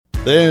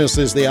This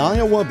is the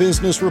Iowa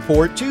Business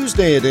Report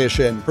Tuesday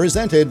edition,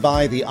 presented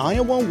by the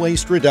Iowa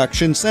Waste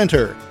Reduction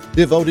Center,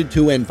 devoted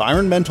to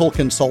environmental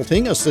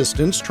consulting,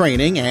 assistance,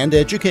 training, and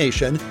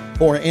education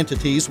for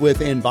entities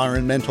with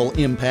environmental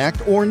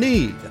impact or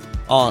need.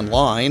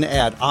 Online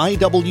at iwrc.uni.edu.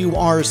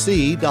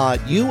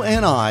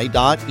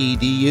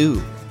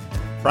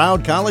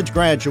 Proud college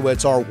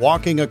graduates are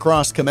walking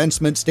across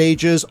commencement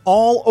stages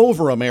all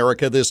over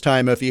America this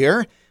time of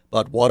year.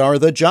 But what are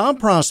the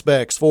job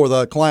prospects for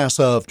the class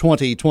of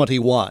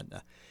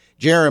 2021?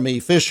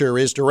 Jeremy Fisher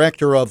is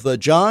director of the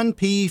John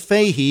P.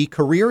 Fahey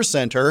Career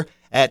Center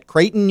at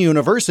Creighton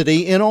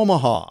University in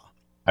Omaha.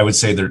 I would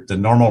say the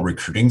normal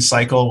recruiting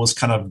cycle was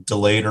kind of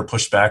delayed or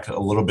pushed back a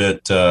little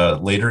bit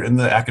later in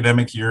the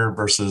academic year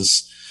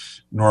versus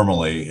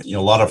normally. A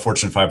lot of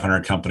Fortune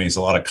 500 companies,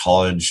 a lot of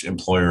college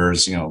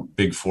employers,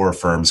 big four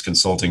firms,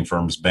 consulting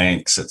firms,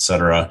 banks, et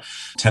cetera,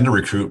 tend to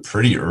recruit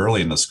pretty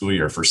early in the school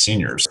year for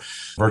seniors.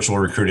 Virtual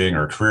recruiting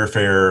or career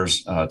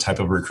fairs, type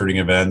of recruiting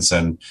events,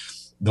 and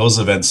those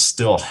events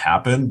still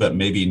happen, but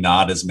maybe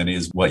not as many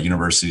as what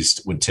universities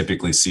would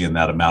typically see in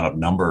that amount of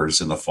numbers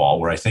in the fall,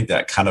 where I think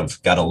that kind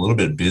of got a little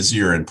bit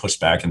busier and pushed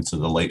back into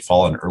the late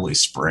fall and early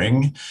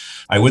spring.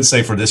 I would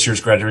say for this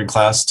year's graduating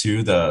class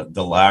too,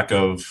 the lack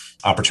of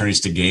opportunities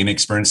to gain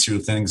experience through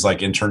things like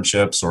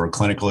internships or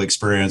clinical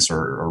experience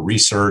or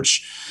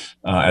research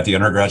at the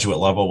undergraduate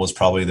level was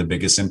probably the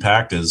biggest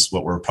impact. Is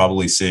what we're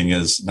probably seeing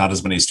is not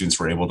as many students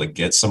were able to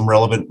get some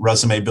relevant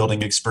resume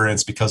building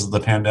experience because of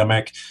the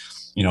pandemic.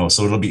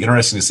 So it'll be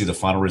interesting to see the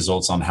final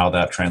results on how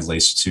that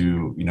translates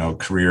to,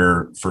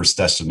 career first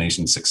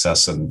destination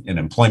success in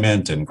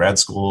employment and grad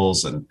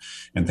schools and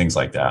things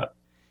like that.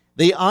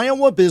 The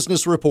Iowa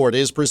Business Report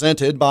is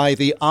presented by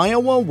the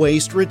Iowa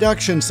Waste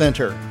Reduction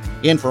Center.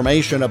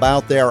 Information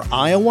about their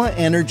Iowa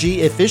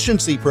Energy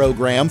Efficiency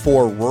Program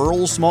for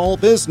rural small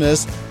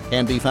business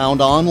can be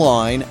found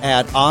online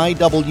at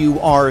iwrc.uni.edu.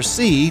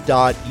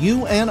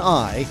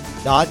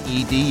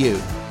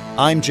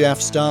 I'm Jeff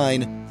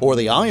Stein for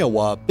the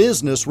Iowa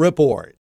Business Report.